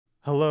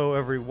Hello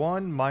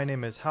everyone, my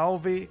name is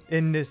Halvey.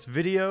 In this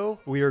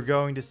video, we are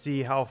going to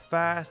see how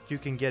fast you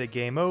can get a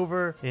game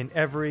over in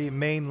every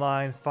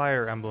mainline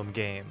Fire Emblem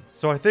game.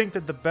 So I think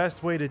that the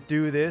best way to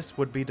do this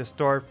would be to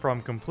start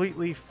from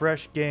completely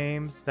fresh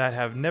games that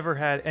have never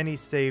had any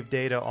save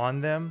data on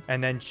them,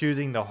 and then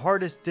choosing the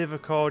hardest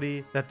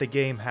difficulty that the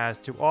game has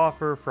to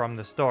offer from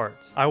the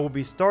start. I will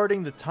be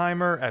starting the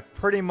timer at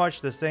pretty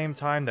much the same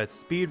time that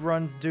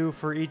speedruns do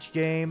for each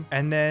game,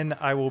 and then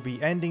I will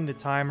be ending the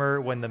timer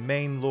when the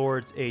main lord's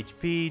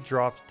HP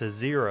drops to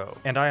 0.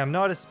 And I am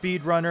not a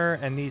speedrunner,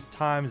 and these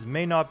times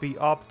may not be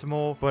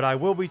optimal, but I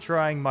will be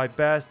trying my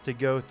best to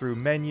go through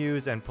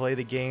menus and play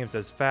the games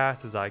as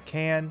fast as I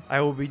can.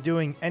 I will be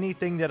doing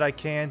anything that I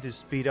can to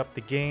speed up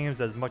the games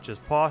as much as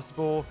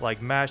possible,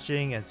 like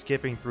mashing and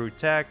skipping through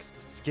text,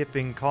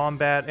 skipping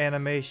combat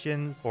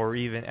animations, or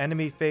even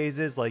enemy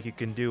phases like you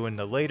can do in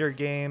the later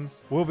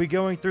games. We'll be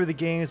going through the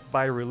games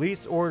by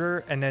release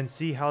order and then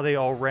see how they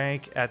all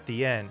rank at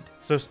the end.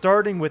 So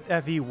starting with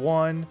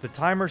FE1, the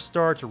timer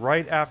starts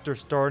right after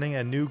starting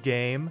a new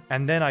game,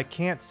 and then I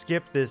can't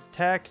skip this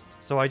text,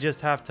 so I just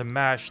have to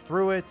mash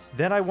through it.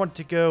 Then I want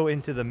to go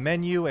into the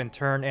menu and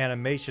turn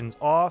animations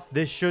off.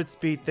 This should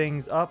speed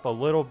things up a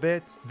little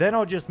bit. Then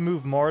I'll just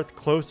move Marth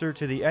closer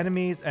to the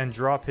enemies and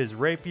drop his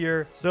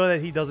rapier so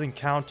that he doesn't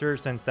counter,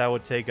 since that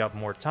would take up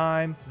more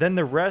time. Then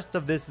the rest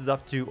of this is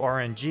up to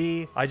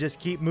RNG. I just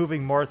keep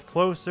moving Marth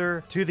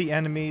closer to the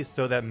enemies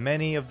so that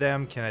many of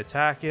them can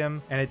attack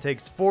him, and it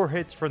takes 4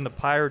 hits from the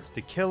pirates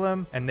to kill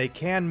him, and they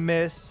can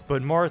miss,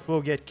 but Marth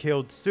will get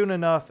killed soon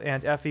enough,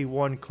 and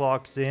FE1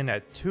 clocks in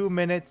at 2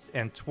 minutes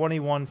and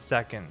 21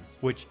 seconds,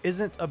 which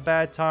isn't a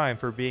bad time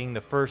for being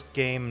the first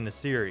game in the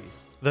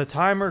series. The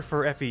timer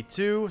for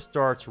FE2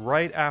 starts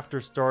right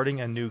after starting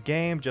a new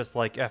game, just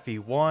like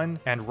FE1,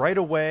 and right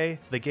away,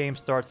 the game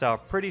starts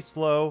out pretty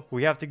slow.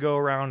 We have to go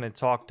around and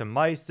talk to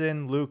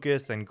Myson,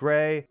 Lucas, and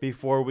Gray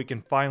before we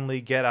can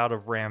finally get out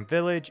of Ram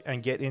Village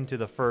and get into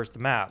the first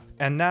map.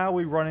 And now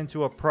we run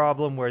into a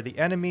problem where the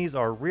enemies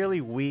are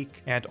really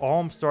weak, and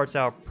Alm starts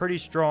out pretty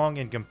strong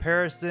in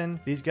comparison.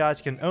 These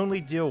guys can only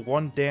deal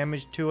 1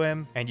 damage to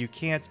him, and you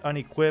can't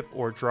unequip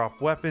or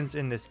drop weapons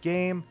in this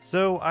game,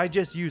 so I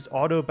just use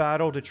auto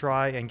battle to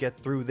try and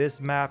get through this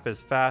map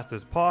as fast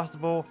as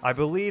possible. I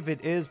believe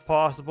it is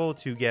possible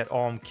to get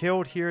Alm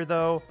killed here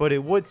though, but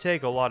it would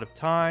take a lot of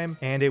time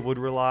and it would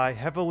rely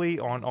heavily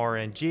on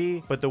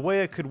RNG. But the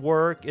way it could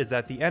work is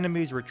that the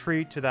enemies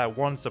retreat to that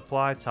 1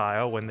 supply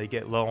tile when they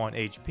get low on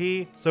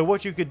HP. So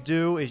what you could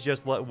do is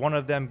just let one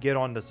of them get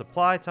on the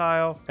supply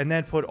tile and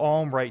then put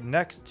Alm right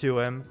next to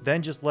him,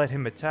 then just let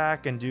him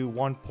attack and do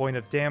 1 point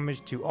of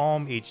damage to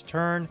Alm each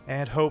turn,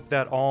 and hope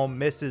that Alm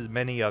misses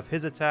many of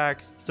his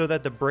attacks so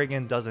that the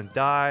brigand doesn't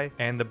die,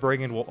 and the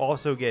brigand will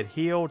also get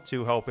healed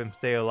to help him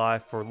stay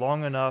alive for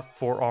long enough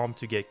for Alm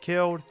to get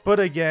killed. But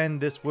again,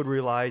 this would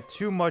rely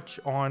too much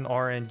on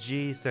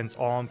RNG, since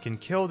Alm can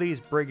kill these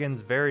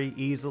brigands very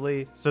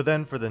easily. So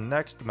then for the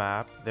next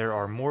map, there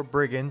are more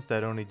brigands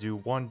that only do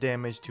 1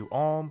 damage to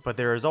Alm, but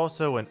there is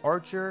also an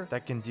archer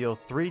that can deal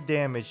 3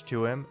 damage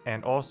to him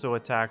and also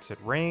attacks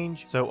at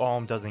range, so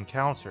Alm doesn't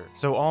counter.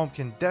 So Alm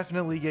can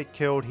definitely get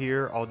killed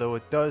here, although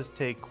it does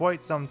take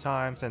quite some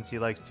time since he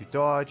likes to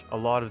dodge a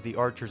lot of the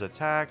archer's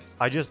attacks.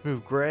 I just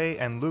move Gray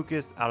and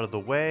Lucas out of the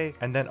way,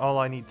 and then all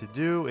I need to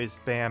do is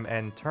spam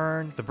end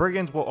turn. The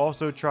brigands will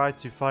also try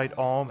to fight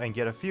Alm and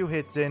get a few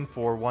hits in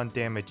for 1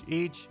 damage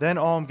each. Then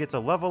Alm gets a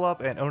level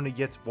up and only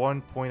gets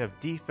 1 point of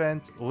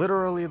defense.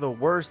 Literally the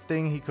worst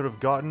thing he could have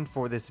gotten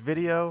for this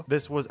video.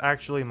 This was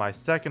actually my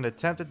second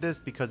attempt at this,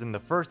 because in the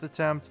first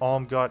attempt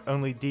Alm got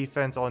only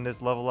defense on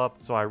this level up,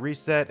 so I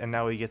reset and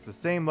now he gets the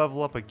same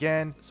level up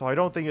again. So I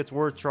don't think it's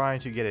worth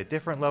trying to get a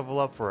different level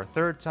up for a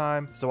 3rd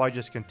time, so I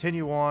just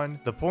continue on.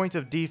 The point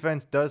of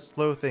defense does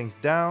slow things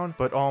down,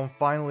 but Alm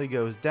finally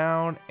goes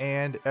down,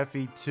 and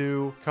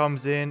FE2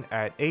 comes in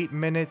at 8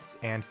 minutes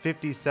and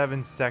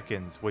 57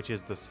 seconds, which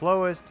is the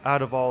slowest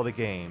out of all the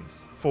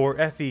games. For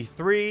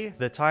FE3,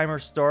 the timer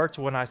starts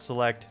when I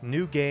select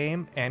New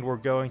Game, and we're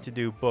going to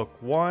do Book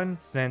 1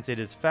 since it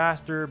is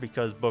faster,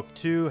 because Book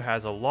 2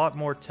 has a lot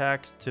more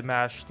text to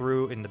mash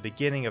through in the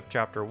beginning of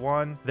Chapter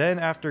 1. Then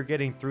after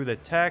getting through the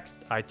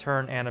text, I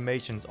turn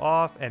animations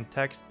off and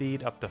text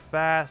speed up to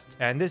fast,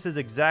 and this is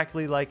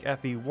exactly like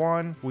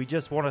FE1. We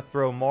just want to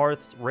throw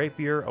Marth's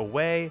rapier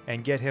away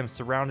and get him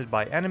surrounded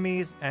by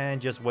enemies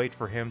and just wait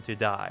for him to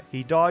die.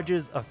 He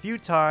dodges a few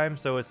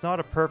times, so it's not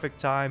a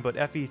perfect time, but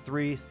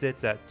FE3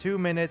 sits at 2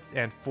 minutes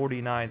and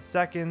 49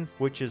 seconds,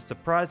 which is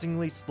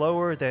surprisingly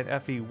slower than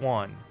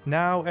FE1.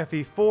 Now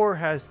FE4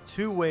 has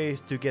 2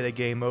 ways to get a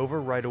game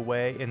over right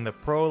away in the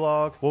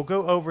prologue. We'll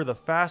go over the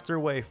faster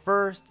way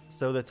first.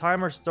 So the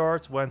timer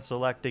starts when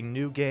selecting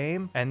New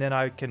Game, and then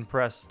I can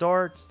press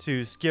start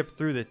to skip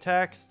through the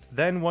text.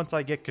 Then once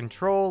I get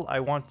control,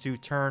 I want to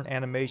turn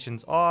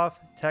animations off,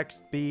 text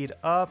speed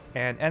up,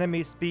 and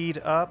enemy speed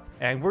up,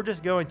 and we're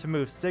just going to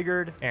move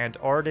Sigurd and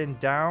Arden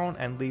down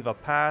and leave a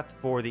path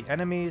for the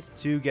enemies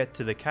to get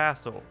to the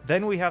castle.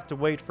 Then we have to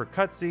wait for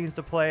cutscenes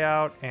to play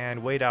out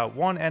and wait out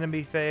one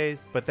enemy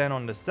phase, but then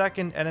on the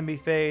second enemy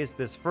phase,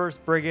 this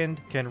first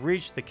brigand can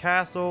reach the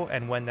castle,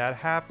 and when that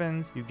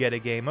happens, you get a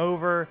game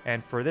over.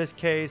 And for this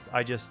case,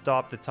 I just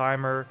stop the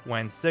timer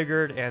when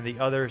Sigurd and the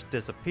others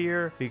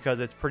disappear because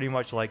it's pretty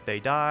much like they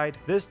died.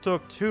 This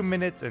took 2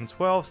 minutes and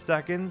 12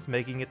 seconds,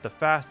 making it the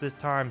fastest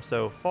time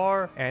so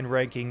far and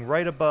ranking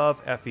right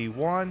above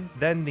FE1.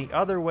 Then the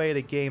other way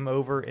to game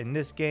over in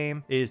this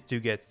game is to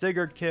get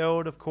Sigurd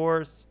killed, of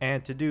course,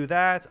 and to do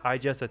that, I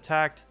just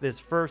attacked this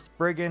first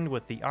brigand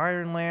with the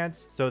Iron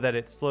Lance so that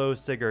it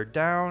slows Sigurd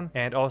down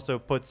and also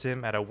puts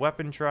him at a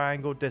weapon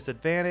triangle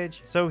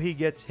disadvantage, so he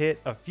gets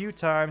hit a few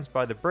times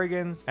by the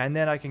brigands, and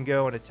then I can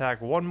go and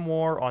attack one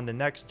more on the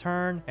next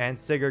turn and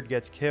Sigurd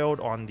gets killed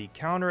on the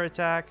counter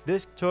attack.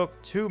 This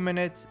took 2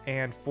 minutes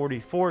and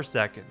 44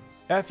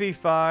 seconds.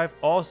 FE5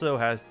 also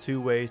has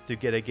 2 ways to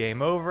get a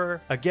game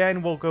over.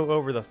 Again, we'll go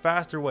over the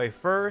faster way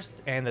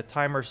first, and the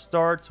timer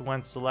starts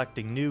when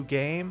selecting new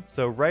game.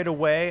 So right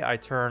away I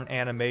turn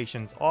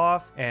animations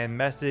off and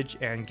message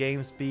and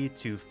game speed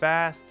to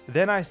fast.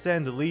 Then I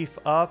send Leaf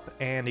up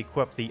and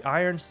equip the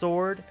iron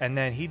sword, and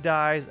then he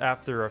dies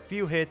after a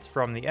few hits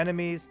from the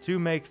enemies to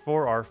make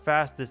for our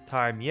fastest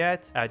time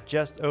yet at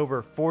just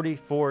over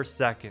 44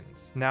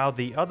 seconds. Now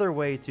the other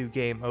way to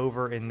game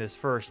over in this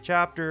first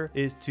chapter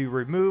is to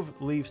remove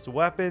Leaf's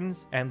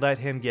weapons and let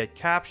him get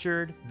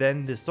captured.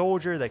 Then the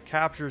soldier that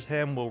captures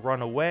him will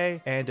run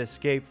away and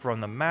escape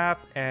from the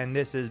map, and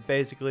this is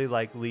basically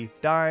like Leaf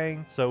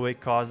dying, so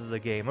it causes a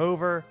game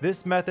over.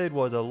 This method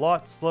was a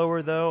lot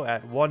slower though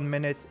at 1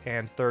 minute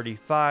and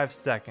 35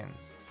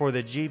 seconds. For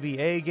the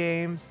GBA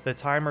games, the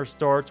timer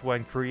starts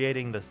when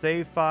creating the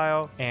save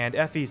file, and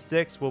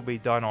FE6 will be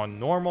done on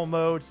normal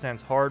mode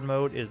since hard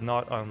mode is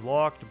not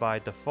unlocked by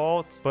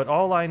default. But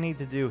all I need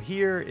to do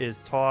here is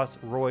toss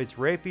Roy's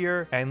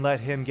rapier and let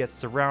him get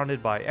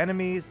surrounded by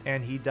enemies,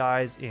 and he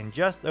dies in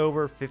just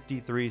over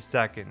 53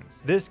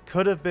 seconds. This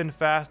could have been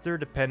faster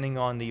depending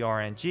on the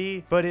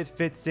RNG, but it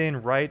fits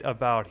in right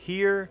about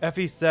here.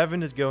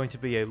 FE7 is going to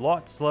be a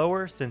lot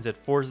slower since it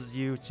forces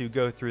you to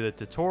go through the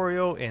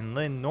tutorial in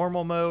Lin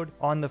normal mode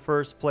on the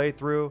first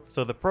playthrough,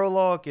 so the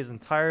prologue is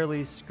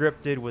entirely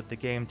scripted with the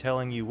game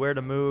telling you where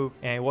to move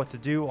and what to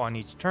do on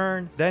each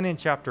turn. Then in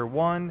chapter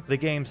 1, the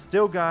game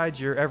still guides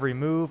your every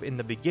move in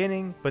the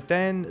beginning, but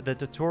then the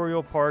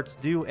tutorial parts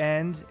do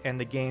end and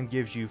the game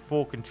gives you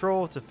full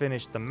control to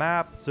finish the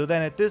map. So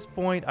then at this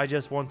point, I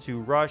just want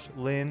to rush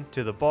Lin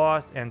to the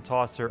boss and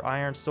toss her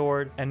iron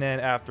sword, and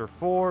then after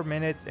 4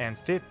 minutes and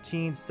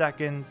 15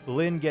 seconds,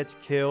 Lin gets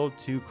killed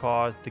to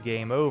cause the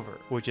game over,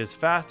 which is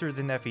faster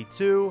than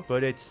FE2,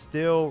 but it's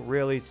still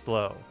really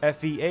slow.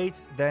 FE8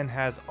 then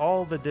has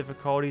all the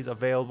difficulties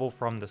available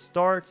from the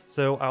start,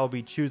 so I'll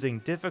be choosing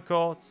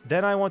difficult.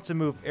 Then I want to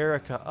move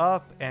Erica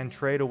up and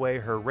trade away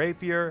her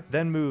rapier,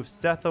 then move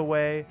Seth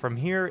away. From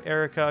here,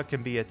 Erica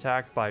can be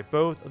attacked by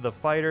both of the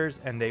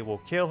fighters and they will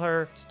kill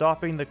her,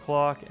 stopping the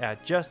clock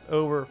at just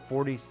over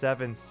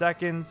 47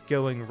 seconds,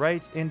 going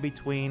right in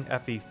between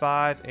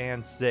FE5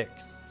 and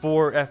 6.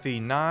 For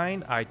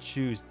FE9, I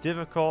choose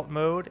difficult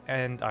mode,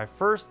 and I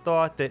first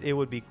thought that it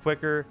would be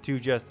quicker to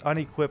just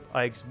unequip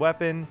Ike's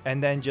weapon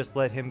and then just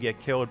let him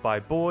get killed by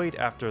Boyd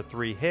after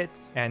 3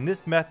 hits, and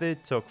this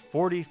method took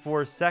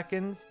 44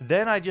 seconds.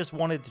 Then I just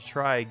wanted to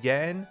try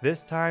again.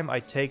 This time I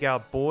take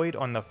out Boyd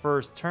on the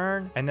first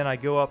turn, and then I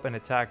go up and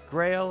attack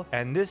Grail,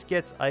 and this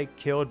gets Ike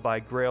killed by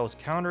Grail's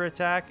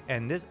counterattack,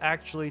 and this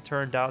actually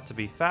turned out to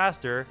be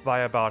faster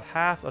by about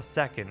half a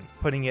second,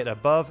 putting it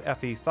above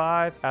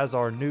FE5 as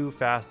our new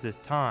fastest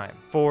time.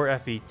 For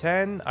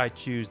FE10, I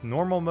choose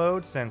normal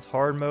mode since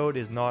hard mode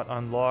is not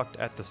unlocked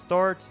at the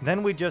start.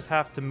 Then we just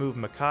have to move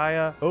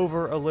Micaiah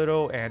over a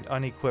little and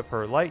unequip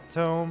her light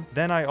tome.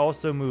 Then I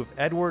also move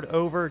Edward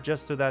over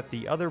just so that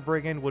the other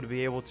brigand would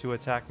be able to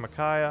attack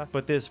Micaiah,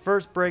 but this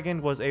first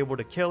brigand was able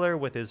to kill her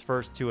with his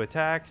first 2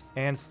 attacks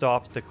and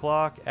stopped the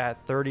clock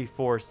at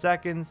 34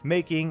 seconds,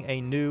 making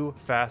a new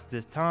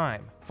fastest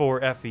time.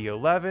 For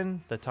FE11,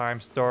 the time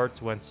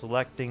starts when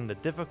selecting the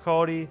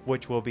difficulty,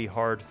 which will be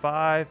hard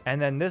 5, and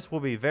then this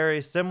will be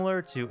very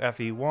similar to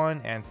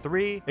FE1 and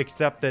 3,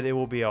 except that it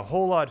will be a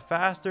whole lot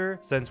faster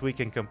since we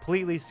can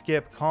completely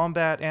skip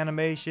combat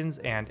animations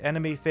and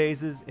enemy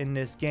phases in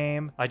this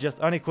game. I just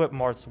unequip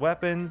Marth's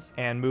weapons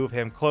and move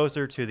him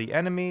closer to the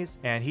enemies,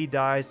 and he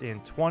dies in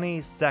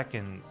 20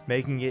 seconds,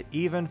 making it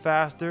even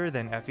faster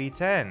than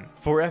FE10.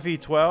 For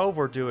FE12,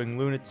 we're doing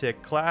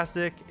Lunatic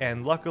Classic,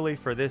 and luckily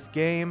for this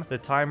game,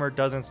 the timer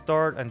doesn't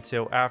start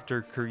until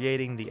after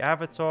creating the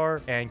avatar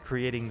and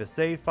creating the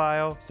save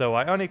file. So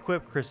I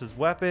unequip Chris's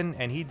weapon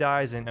and he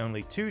dies in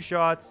only 2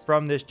 shots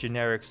from this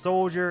generic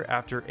soldier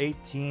after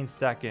 18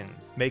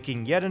 seconds,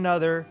 making yet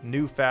another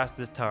new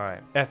fastest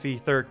time.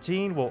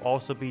 FE13 will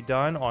also be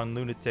done on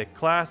Lunatic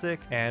Classic,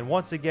 and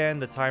once again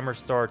the timer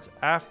starts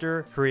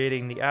after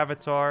creating the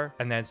avatar,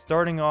 and then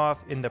starting off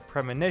in the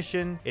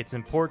premonition, it's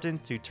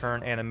important to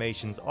turn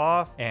animations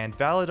off, and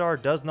Valadar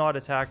does not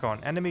attack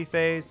on enemy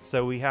phase,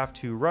 so we have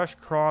to to rush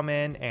Chrom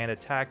in and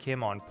attack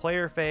him on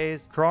player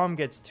phase. Chrom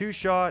gets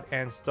 2-shot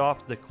and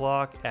stops the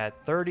clock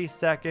at 30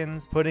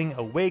 seconds, putting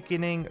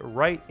Awakening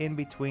right in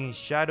between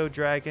Shadow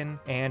Dragon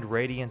and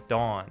Radiant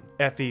Dawn.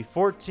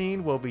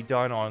 FE14 will be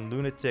done on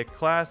Lunatic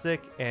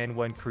Classic, and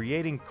when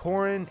creating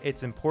Corrin,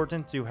 it's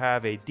important to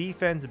have a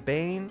defense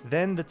Bane,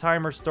 then the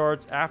timer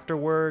starts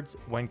afterwards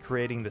when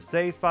creating the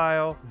save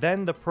file,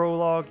 then the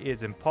prologue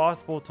is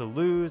impossible to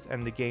lose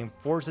and the game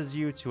forces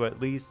you to at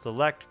least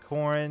select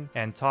Corrin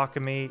and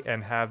Takumi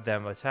and have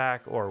them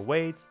attack or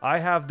wait. I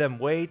have them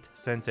wait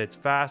since it's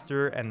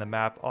faster and the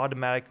map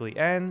automatically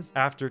ends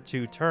after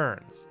 2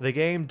 turns. The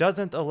game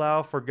doesn't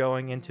allow for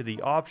going into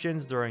the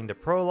options during the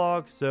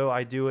prologue, so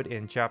I do it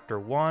in chapter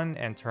 1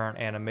 and turn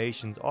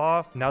animations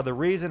off. Now the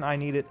reason I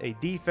needed a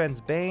defense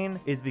Bane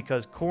is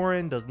because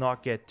Corrin does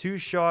not get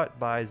 2-shot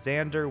by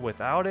Xander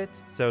without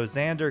it, so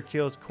Xander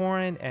kills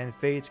Corrin and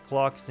Fates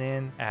clocks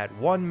in at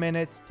 1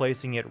 minute,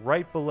 placing it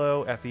right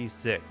below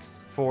FE6.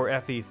 For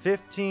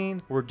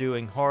FE15, we're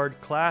doing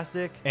hard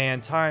classic,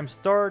 and time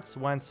starts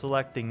when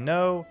selecting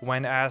no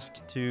when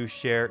asked to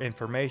share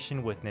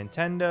information with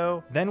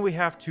Nintendo. Then we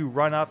have to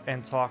run up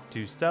and talk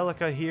to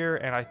Celica here,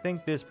 and I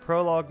think this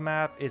prologue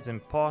map is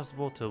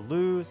impossible to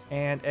lose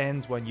and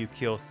ends when you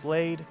kill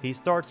Slade. He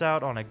starts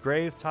out on a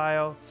grave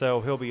tile, so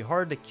he'll be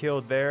hard to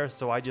kill there,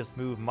 so I just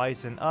move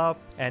Mycen up,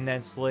 and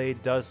then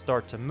Slade does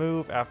start to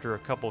move after a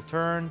couple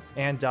turns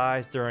and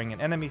dies during an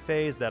enemy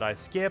phase that I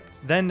skipped.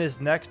 Then this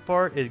next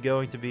part is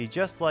going to be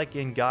just like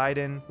in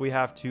Gaiden. We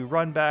have to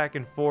run back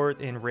and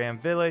forth in Ram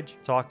Village,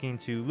 talking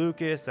to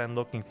Lucas and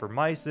looking for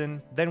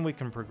Mycen. Then we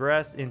can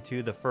progress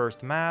into the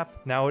first map.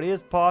 Now it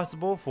is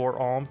possible for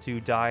Alm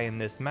to die in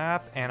this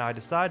map, and I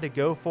decided to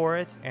go for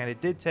it, and it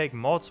did take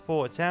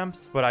multiple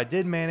attempts, but I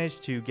did manage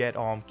to get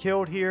Alm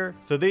killed here.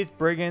 So these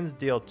brigands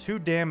deal 2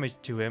 damage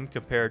to him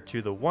compared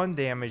to the 1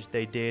 damage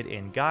they did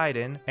in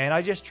Gaiden, and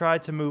I just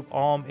tried to move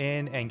Alm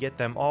in and get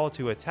them all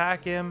to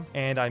attack him,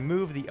 and I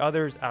moved the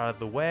others out of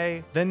the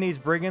way. Then these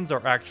brigands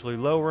are actually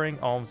lowering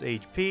Alm's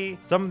HP.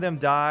 Some of them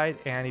died,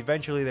 and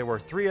eventually there were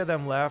 3 of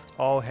them left,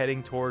 all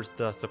heading towards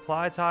the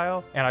supply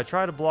tile, and I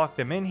try to block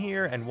them in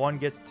here, and one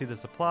gets to the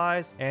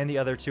supplies and the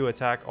other 2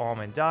 attack Alm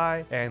and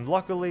die, and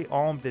luckily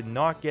Alm did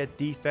not get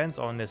defense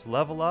on this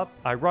level up.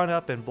 I run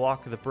up and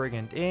block the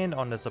brigand in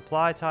on the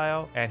supply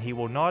tile, and he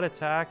will not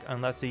attack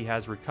unless he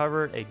has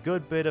recovered a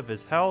good bit of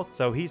his health,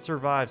 so he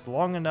survives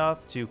long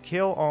enough to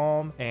kill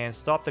Alm and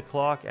stop the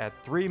clock at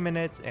 3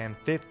 minutes and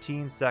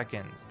 15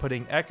 seconds,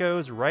 putting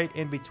Echoes right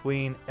in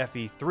between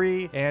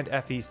FE3 and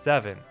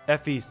FE7.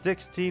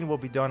 FE16 will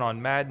be done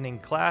on Maddening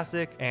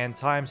Classic, and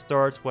time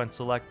starts when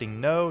selecting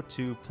no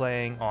to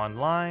playing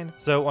online.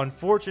 So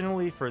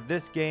unfortunately for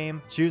this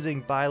game,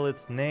 choosing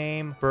Byleth's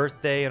name,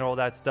 birthday, and all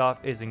that stuff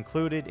is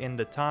included in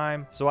the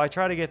time, so I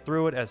try to get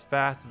through it as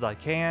fast as I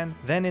can.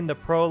 Then in the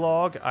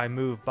prologue, I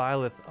move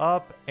Byleth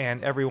up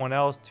and everyone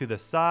else to the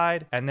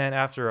side, and then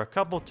after a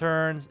couple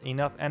turns,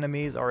 enough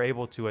enemies are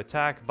able to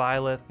attack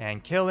Byleth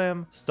and kill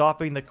him,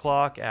 stopping the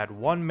clock at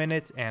 1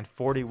 minute and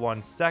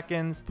 41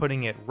 seconds,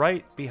 putting it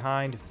right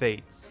behind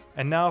Fates.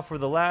 And now for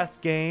the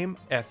last game,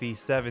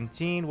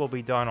 FE17 will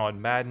be done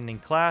on Maddening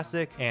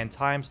Classic, and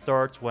time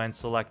starts when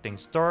selecting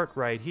start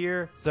right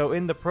here. So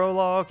in the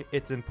prologue,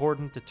 it's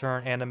important to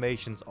turn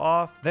animations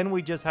off. Then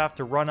we just have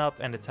to run up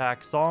and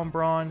attack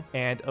Sombron,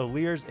 and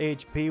Alir's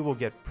HP will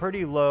get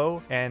pretty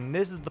low, and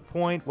this is the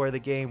point where the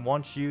game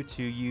wants you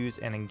to use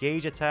an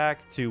engage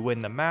attack to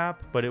win the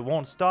map, but it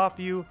won't stop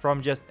you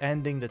from just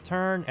ending the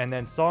turn, and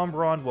then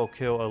Sombron will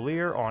kill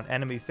Alir on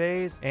enemy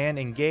phase, and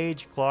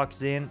engage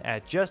clocks in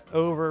at just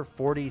over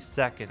 40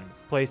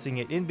 seconds, placing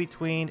it in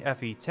between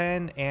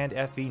FE10 and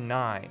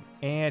FE9.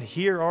 And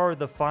here are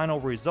the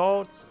final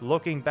results.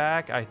 Looking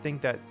back, I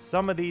think that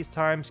some of these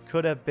times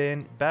could have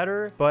been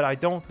better, but I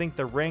don't think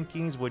the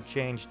rankings would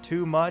change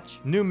too much.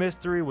 New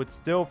Mystery would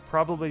still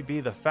probably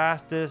be the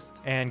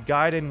fastest, and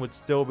Gaiden would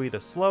still be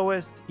the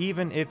slowest,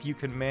 even if you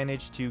can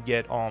manage to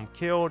get Alm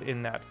killed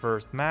in that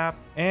first map.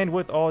 And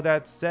with all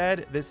that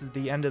said, this is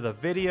the end of the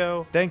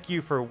video. Thank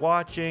you for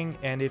watching,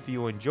 and if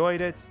you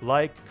enjoyed it,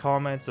 like,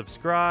 comment,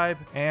 subscribe,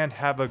 and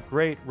have a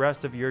great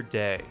rest of your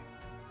day.